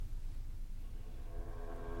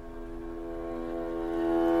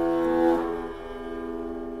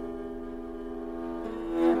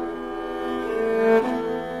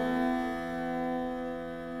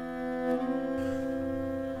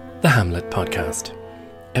Hamlet Podcast,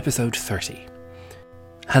 Episode 30.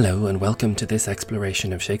 Hello and welcome to this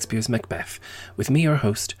exploration of Shakespeare's Macbeth with me, your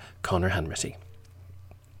host, Conor Hanratty.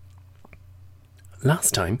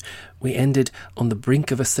 Last time, we ended on the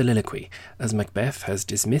brink of a soliloquy as Macbeth has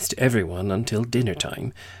dismissed everyone until dinner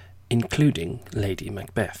time, including Lady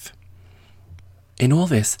Macbeth. In all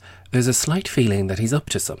this, there's a slight feeling that he's up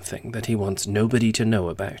to something that he wants nobody to know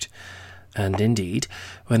about. And indeed,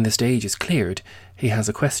 when the stage is cleared, he has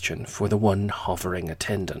a question for the one hovering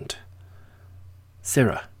attendant.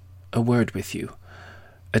 "Sirrah, a word with you.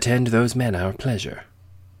 Attend those men our pleasure."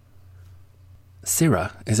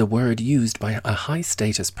 Sirrah is a word used by a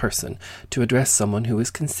high-status person to address someone who is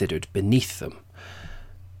considered beneath them.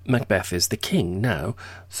 Macbeth is the king now,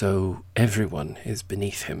 so everyone is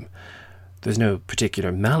beneath him. There's no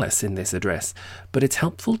particular malice in this address, but it's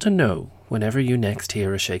helpful to know whenever you next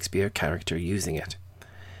hear a Shakespeare character using it.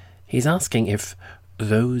 He's asking if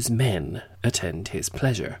those men attend his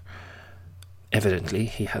pleasure. Evidently,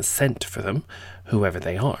 he has sent for them, whoever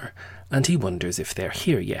they are, and he wonders if they're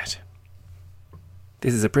here yet.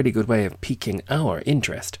 This is a pretty good way of piquing our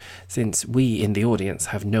interest, since we in the audience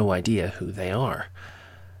have no idea who they are.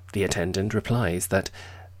 The attendant replies that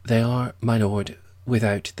they are, my lord,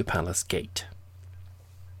 without the palace gate.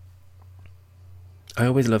 I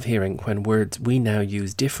always love hearing when words we now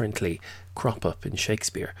use differently crop up in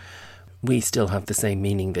Shakespeare. We still have the same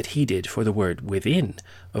meaning that he did for the word within,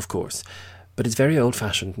 of course, but it's very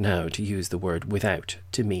old-fashioned now to use the word without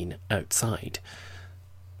to mean outside.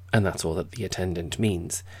 And that's all that the attendant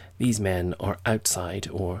means. These men are outside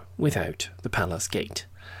or without the palace gate.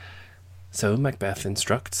 So Macbeth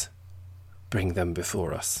instructs, "Bring them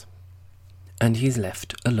before us." And he's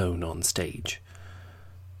left alone on stage.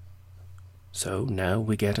 So now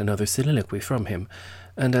we get another soliloquy from him,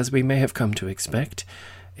 and as we may have come to expect,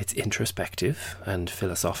 it's introspective and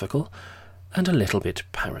philosophical, and a little bit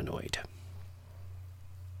paranoid.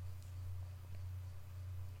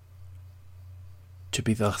 To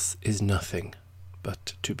be thus is nothing,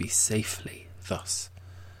 but to be safely thus.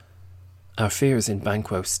 Our fears in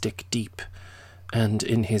Banquo stick deep, and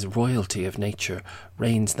in his royalty of nature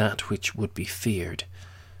reigns that which would be feared.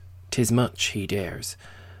 'Tis much he dares,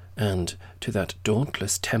 and to that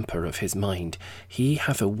dauntless temper of his mind he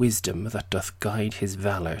hath a wisdom that doth guide his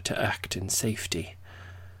valour to act in safety.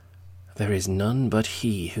 There is none but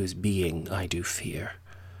he whose being I do fear,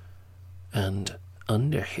 and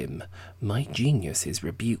under him my genius is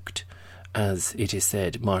rebuked, as it is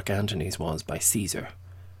said Mark Antony's was by Caesar.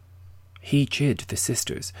 He chid the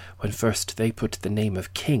sisters when first they put the name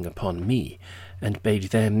of king upon me, and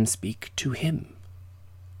bade them speak to him.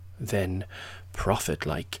 Then,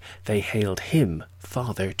 prophet-like, they hailed him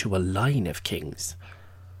father to a line of kings.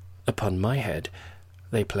 Upon my head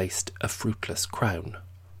they placed a fruitless crown,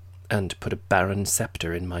 and put a barren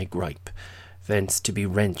sceptre in my gripe, thence to be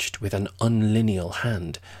wrenched with an unlineal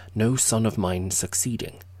hand, no son of mine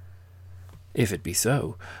succeeding. If it be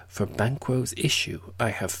so, for Banquo's issue I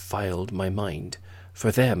have filed my mind,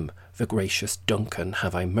 for them the gracious Duncan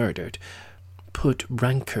have I murdered, put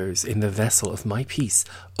rancours in the vessel of my peace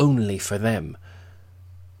only for them,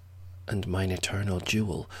 and mine eternal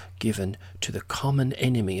jewel given to the common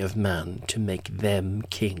enemy of man to make them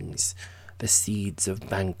kings, the seeds of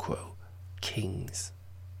Banquo, kings.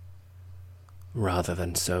 Rather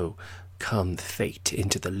than so, come fate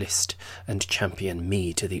into the list and champion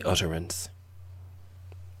me to the utterance.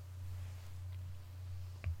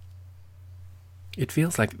 It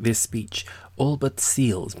feels like this speech all but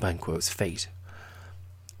seals Banquo's fate.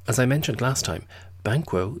 As I mentioned last time,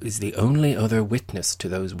 Banquo is the only other witness to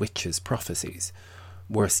those witches' prophecies.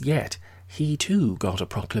 Worse yet, he too got a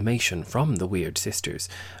proclamation from the Weird Sisters,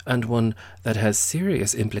 and one that has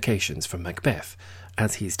serious implications for Macbeth,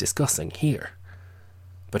 as he's discussing here.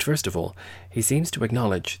 But first of all, he seems to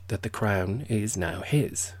acknowledge that the crown is now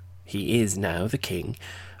his. He is now the king,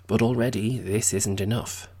 but already this isn't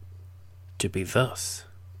enough. To be thus,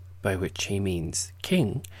 by which he means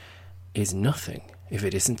king, is nothing if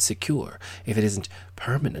it isn't secure, if it isn't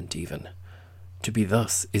permanent even. To be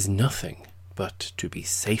thus is nothing but to be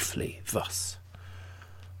safely thus.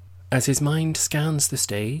 As his mind scans the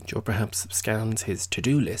stage, or perhaps scans his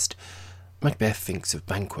to-do list, Macbeth thinks of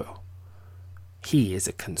Banquo. He is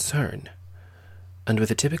a concern, and with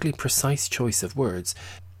a typically precise choice of words,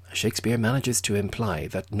 Shakespeare manages to imply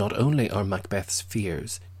that not only are Macbeth's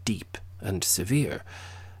fears deep and severe,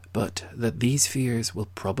 but that these fears will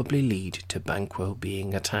probably lead to Banquo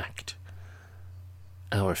being attacked.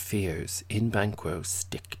 Our fears in Banquo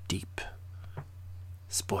stick deep.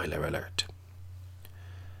 Spoiler alert.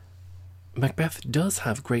 Macbeth does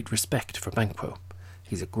have great respect for Banquo.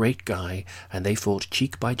 He's a great guy, and they fought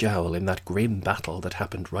cheek by jowl in that grim battle that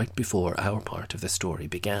happened right before our part of the story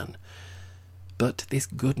began. But this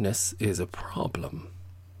goodness is a problem.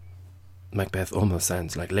 Macbeth almost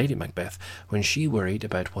sounds like Lady Macbeth when she worried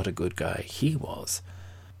about what a good guy he was.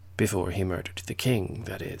 Before he murdered the king,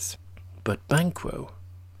 that is. But Banquo,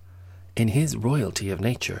 in his royalty of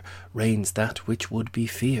nature, reigns that which would be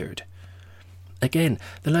feared. Again,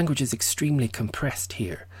 the language is extremely compressed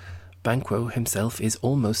here. Banquo himself is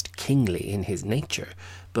almost kingly in his nature,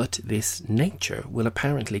 but this nature will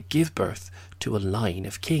apparently give birth to a line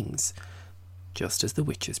of kings, just as the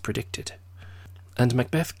witches predicted. And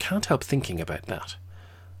Macbeth can't help thinking about that.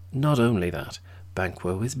 Not only that,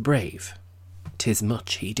 Banquo is brave. 'Tis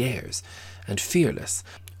much he dares, and fearless,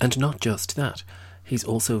 and not just that, he's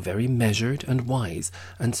also very measured and wise,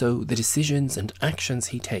 and so the decisions and actions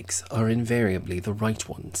he takes are invariably the right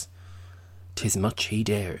ones. 'Tis much he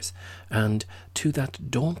dares, and to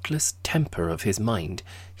that dauntless temper of his mind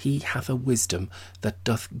he hath a wisdom that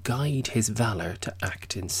doth guide his valour to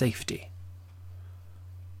act in safety.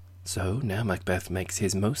 So now Macbeth makes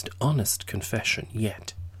his most honest confession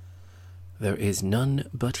yet. There is none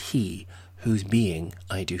but he whose being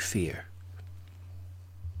I do fear.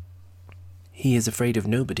 He is afraid of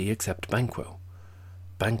nobody except Banquo.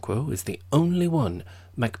 Banquo is the only one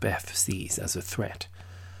Macbeth sees as a threat,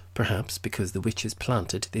 perhaps because the witches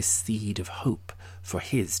planted this seed of hope for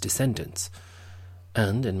his descendants.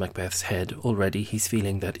 And in Macbeth's head already he's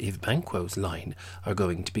feeling that if Banquo's line are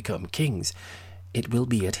going to become kings, it will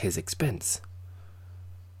be at his expense.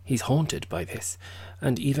 He's haunted by this,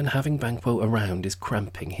 and even having Banquo around is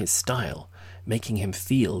cramping his style, making him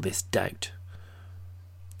feel this doubt.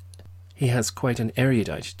 He has quite an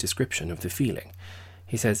erudite description of the feeling.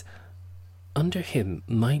 He says, "Under him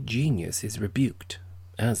my genius is rebuked,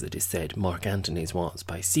 as it is said Mark Antony's was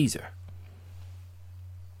by Caesar."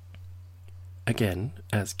 Again,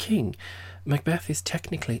 as king, Macbeth is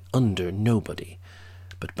technically under nobody,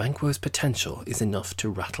 but Banquo's potential is enough to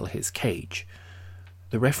rattle his cage.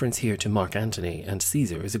 The reference here to Mark Antony and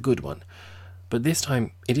Caesar is a good one, but this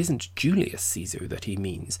time it isn't Julius Caesar that he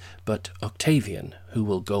means, but Octavian, who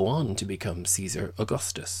will go on to become Caesar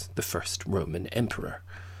Augustus, the first Roman emperor.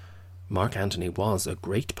 Mark Antony was a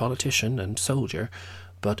great politician and soldier,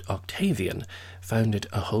 but Octavian founded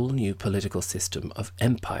a whole new political system of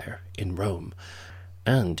empire in Rome,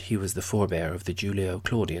 and he was the forebear of the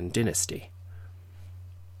Julio-Claudian dynasty.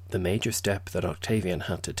 The major step that Octavian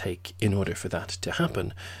had to take in order for that to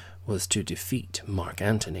happen was to defeat Mark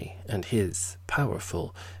Antony and his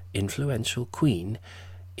powerful, influential queen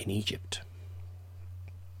in Egypt.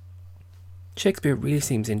 Shakespeare really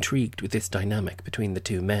seems intrigued with this dynamic between the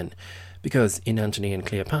two men, because in Antony and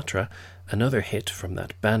Cleopatra, another hit from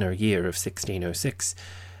that banner year of 1606,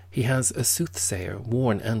 he has a soothsayer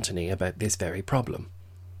warn Antony about this very problem.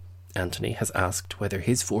 Antony has asked whether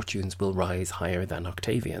his fortunes will rise higher than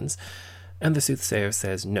Octavian's, and the soothsayer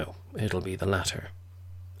says no, it'll be the latter,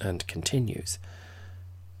 and continues,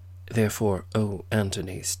 "Therefore, O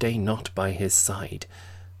Antony, stay not by his side.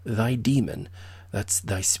 Thy demon, that's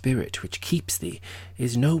thy spirit which keeps thee,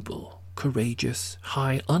 is noble, courageous,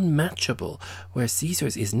 high, unmatchable, where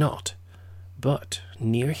Caesar's is not. But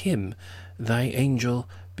near him thy angel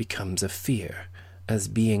becomes a fear, as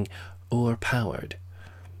being o'erpowered.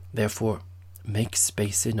 Therefore, make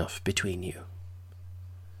space enough between you."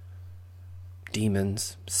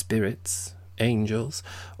 Demons, spirits, angels,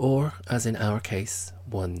 or, as in our case,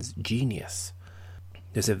 one's genius.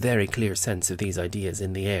 There's a very clear sense of these ideas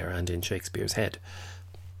in the air and in Shakespeare's head.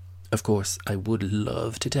 Of course, I would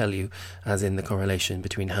love to tell you, as in the correlation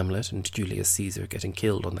between Hamlet and Julius Caesar getting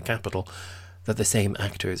killed on the Capitol, that the same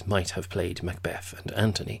actors might have played Macbeth and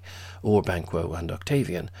Antony, or Banquo and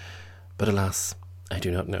Octavian, but alas, I do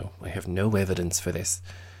not know. I have no evidence for this,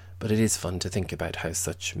 but it is fun to think about how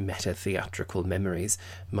such meta-theatrical memories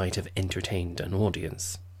might have entertained an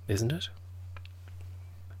audience, isn't it?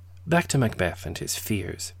 Back to Macbeth and his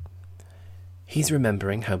fears. He's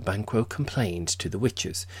remembering how Banquo complained to the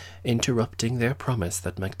witches, interrupting their promise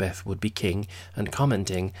that Macbeth would be king and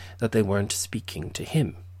commenting that they weren't speaking to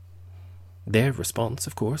him. Their response,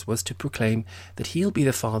 of course, was to proclaim that he'll be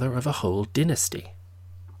the father of a whole dynasty,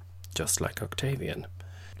 just like Octavian.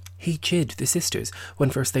 He chid the sisters when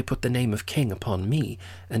first they put the name of king upon me,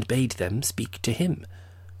 and bade them speak to him.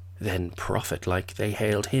 Then, prophet-like, they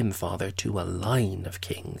hailed him father to a line of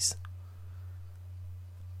kings.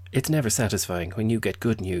 It's never satisfying when you get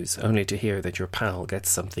good news only to hear that your pal gets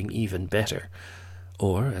something even better,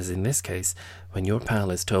 or, as in this case, when your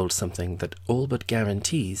pal is told something that all but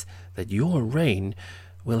guarantees that your reign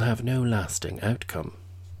will have no lasting outcome.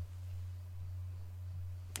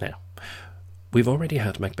 Now, we've already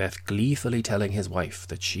had Macbeth gleefully telling his wife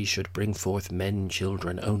that she should bring forth men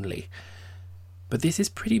children only. But this is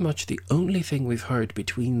pretty much the only thing we've heard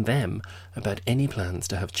between them about any plans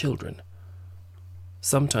to have children.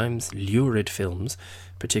 Sometimes lurid films,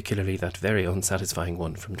 particularly that very unsatisfying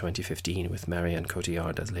one from 2015 with Marianne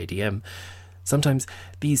Cotillard as Lady M, sometimes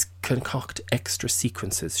these concoct extra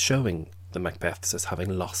sequences showing the Macbeths as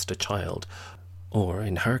having lost a child, or,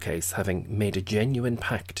 in her case, having made a genuine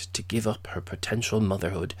pact to give up her potential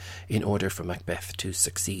motherhood in order for Macbeth to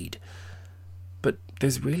succeed. But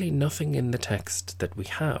there's really nothing in the text that we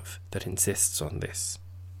have that insists on this.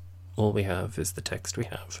 All we have is the text we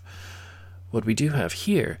have. What we do have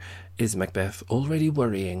here is Macbeth already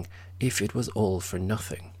worrying if it was all for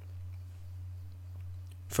nothing.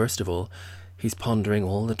 First of all, he's pondering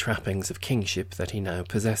all the trappings of kingship that he now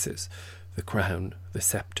possesses: the crown, the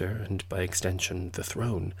sceptre, and by extension the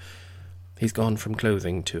throne. He's gone from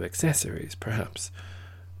clothing to accessories, perhaps,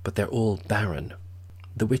 but they're all barren.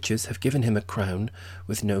 The witches have given him a crown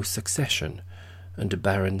with no succession, and a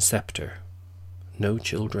barren sceptre. No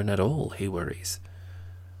children at all, he worries.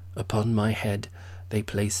 Upon my head they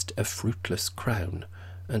placed a fruitless crown,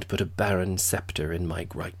 and put a barren sceptre in my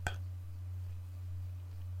gripe.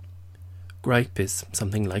 Gripe is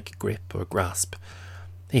something like grip or grasp.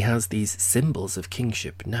 He has these symbols of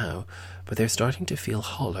kingship now, but they're starting to feel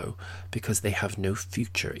hollow because they have no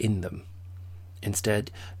future in them.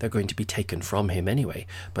 Instead, they're going to be taken from him anyway,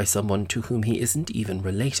 by someone to whom he isn't even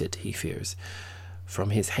related, he fears.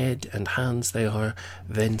 From his head and hands they are,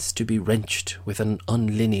 thence to be wrenched with an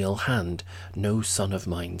unlineal hand, no son of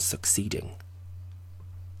mine succeeding.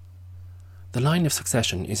 The line of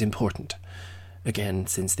succession is important, again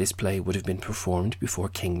since this play would have been performed before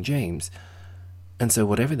King James, and so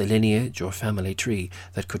whatever the lineage or family tree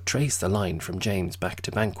that could trace the line from James back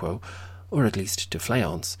to Banquo, or at least to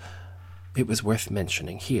Fleance, it was worth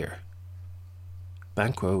mentioning here.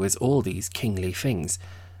 Banquo is all these kingly things,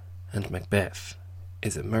 and Macbeth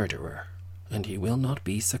is a murderer, and he will not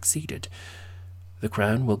be succeeded. The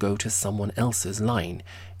crown will go to someone else's line,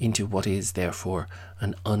 into what is, therefore,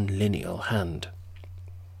 an unlineal hand.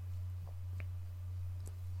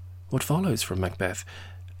 What follows from Macbeth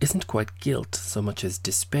isn't quite guilt so much as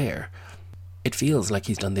despair. It feels like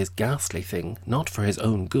he's done this ghastly thing not for his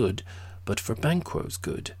own good, but for Banquo's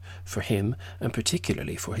good, for him, and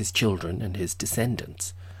particularly for his children and his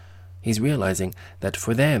descendants. He's realizing that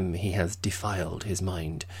for them he has defiled his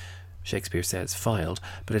mind. Shakespeare says filed,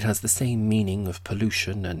 but it has the same meaning of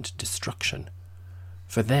pollution and destruction.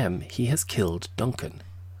 For them he has killed Duncan.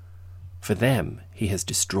 For them he has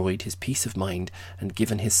destroyed his peace of mind and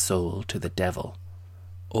given his soul to the devil.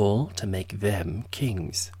 All to make them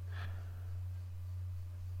kings.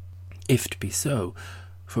 If it be so,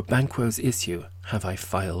 for Banquo's issue have I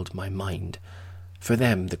filed my mind. For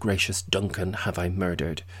them the gracious Duncan have I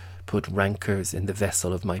murdered, put rancours in the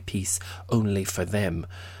vessel of my peace only for them,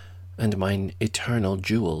 and mine eternal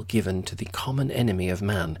jewel given to the common enemy of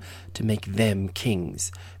man, to make them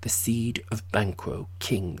kings, the seed of Banquo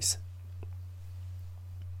kings.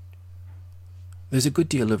 There's a good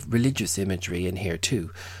deal of religious imagery in here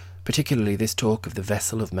too, particularly this talk of the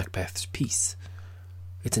vessel of Macbeth's peace.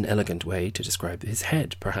 It's an elegant way to describe his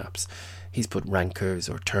head, perhaps. He's put rancours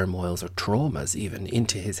or turmoils or traumas even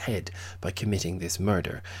into his head by committing this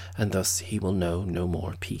murder, and thus he will know no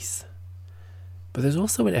more peace. But there's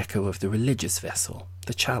also an echo of the religious vessel,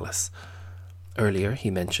 the chalice. Earlier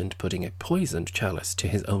he mentioned putting a poisoned chalice to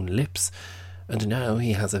his own lips, and now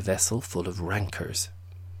he has a vessel full of rancours.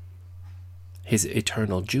 His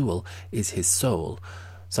eternal jewel is his soul,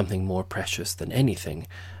 something more precious than anything,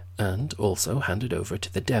 and also handed over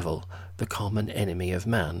to the devil, the common enemy of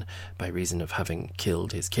man, by reason of having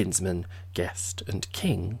killed his kinsman, guest, and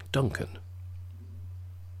king, Duncan.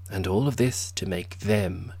 And all of this to make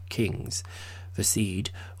them kings, the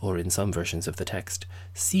seed, or in some versions of the text,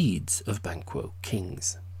 seeds of Banquo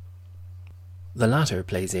kings. The latter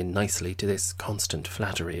plays in nicely to this constant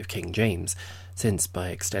flattery of King James, since by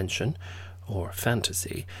extension, or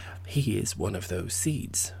fantasy, he is one of those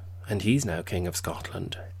seeds, and he's now King of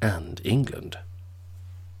Scotland and England.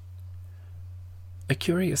 A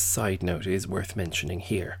curious side note is worth mentioning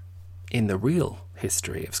here. In the real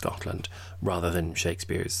history of Scotland, rather than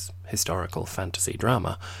Shakespeare's historical fantasy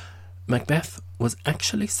drama, Macbeth was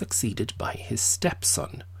actually succeeded by his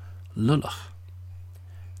stepson, Lulach.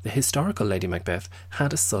 The historical Lady Macbeth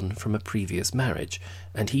had a son from a previous marriage,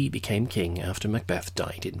 and he became king after Macbeth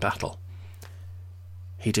died in battle.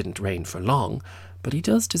 He didn't reign for long, But he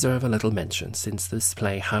does deserve a little mention, since this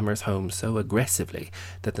play hammers home so aggressively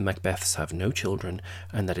that the Macbeths have no children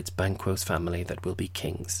and that it's Banquo's family that will be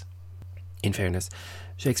kings. In fairness,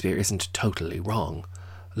 Shakespeare isn't totally wrong.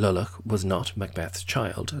 Lulach was not Macbeth's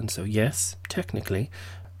child, and so yes, technically,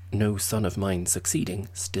 no son of mine succeeding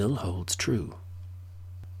still holds true.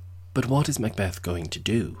 But what is Macbeth going to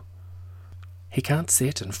do? He can't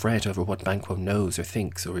sit and fret over what Banquo knows or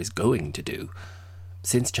thinks or is going to do.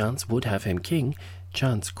 Since chance would have him king,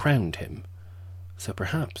 chance crowned him. So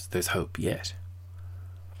perhaps there's hope yet.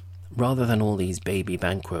 Rather than all these baby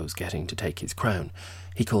Banquos getting to take his crown,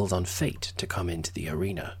 he calls on fate to come into the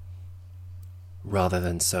arena. Rather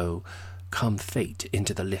than so, come fate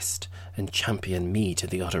into the list and champion me to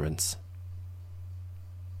the utterance.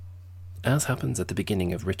 As happens at the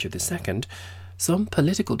beginning of Richard II, some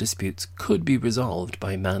political disputes could be resolved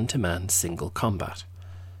by man-to-man single combat.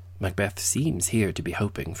 Macbeth seems here to be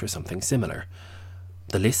hoping for something similar.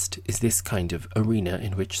 The list is this kind of arena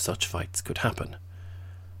in which such fights could happen.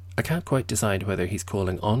 I can't quite decide whether he's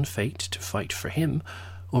calling on fate to fight for him,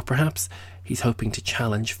 or perhaps he's hoping to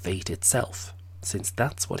challenge fate itself, since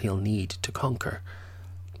that's what he'll need to conquer.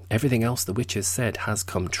 Everything else the witches said has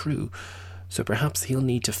come true, so perhaps he'll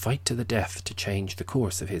need to fight to the death to change the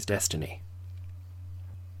course of his destiny.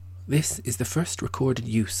 This is the first recorded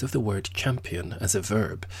use of the word champion as a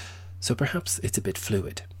verb, so perhaps it's a bit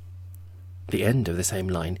fluid. The end of the same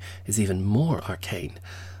line is even more arcane,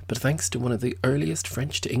 but thanks to one of the earliest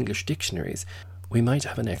French to English dictionaries, we might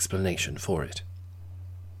have an explanation for it.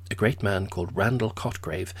 A great man called Randall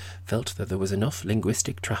Cotgrave felt that there was enough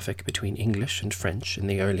linguistic traffic between English and French in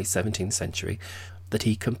the early 17th century that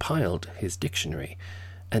he compiled his dictionary,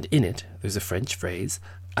 and in it there's a French phrase,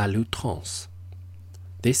 à l'outrance.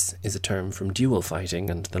 This is a term from duel fighting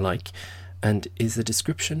and the like, and is a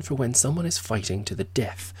description for when someone is fighting to the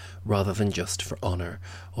death rather than just for honour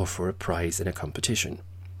or for a prize in a competition.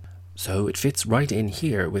 So it fits right in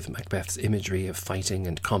here with Macbeth's imagery of fighting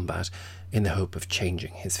and combat in the hope of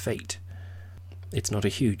changing his fate. It's not a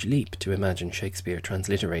huge leap to imagine Shakespeare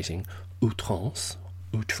transliterating outrance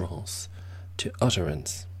to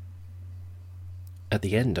utterance. At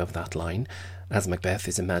the end of that line, as Macbeth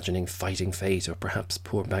is imagining fighting fate or perhaps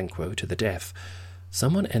poor Banquo to the death,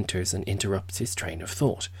 someone enters and interrupts his train of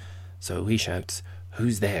thought. So he shouts,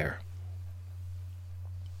 "Who's there?"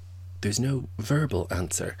 There's no verbal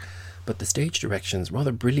answer, but the stage directions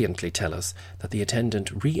rather brilliantly tell us that the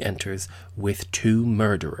attendant re-enters with 2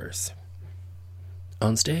 murderers.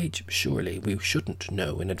 On stage, surely we shouldn't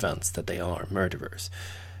know in advance that they are murderers.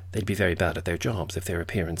 They'd be very bad at their jobs if their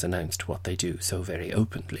appearance announced what they do so very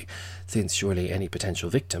openly, since surely any potential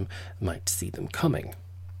victim might see them coming.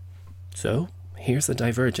 So, here's a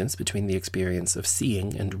divergence between the experience of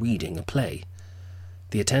seeing and reading a play.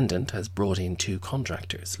 The attendant has brought in 2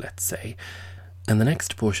 contractors, let's say, and the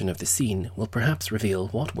next portion of the scene will perhaps reveal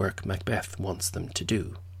what work Macbeth wants them to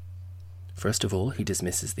do. First of all, he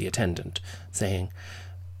dismisses the attendant, saying,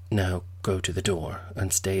 "Now go to the door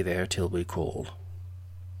and stay there till we call."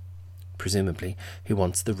 Presumably, he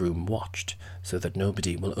wants the room watched, so that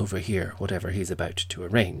nobody will overhear whatever he's about to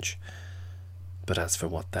arrange. But as for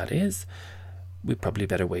what that is, we'd probably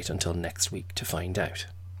better wait until next week to find out.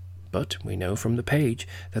 But we know from the page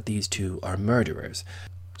that these 2 are murderers,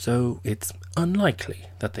 so it's unlikely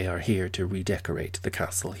that they are here to redecorate the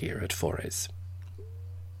castle here at Forres.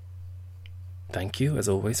 Thank you, as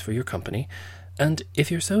always, for your company, and if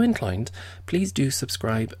you're so inclined, please do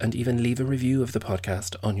subscribe and even leave a review of the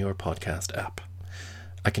podcast on your podcast app.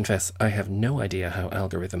 I confess I have no idea how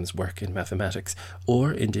algorithms work in mathematics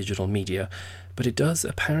or in digital media, but it does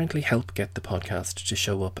apparently help get the podcast to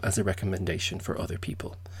show up as a recommendation for other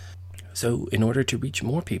people. So, in order to reach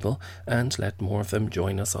more people and let more of them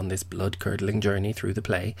join us on this blood-curdling journey through the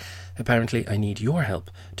play, apparently I need your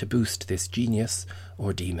help to boost this genius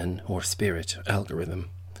or demon or spirit algorithm.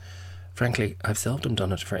 Frankly, I've seldom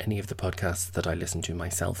done it for any of the podcasts that I listen to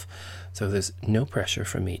myself, so there's no pressure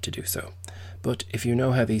for me to do so. But if you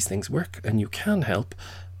know how these things work and you can help,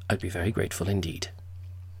 I'd be very grateful indeed.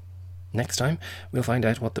 Next time, we'll find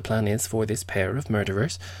out what the plan is for this pair of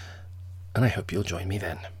murderers, and I hope you'll join me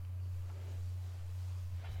then.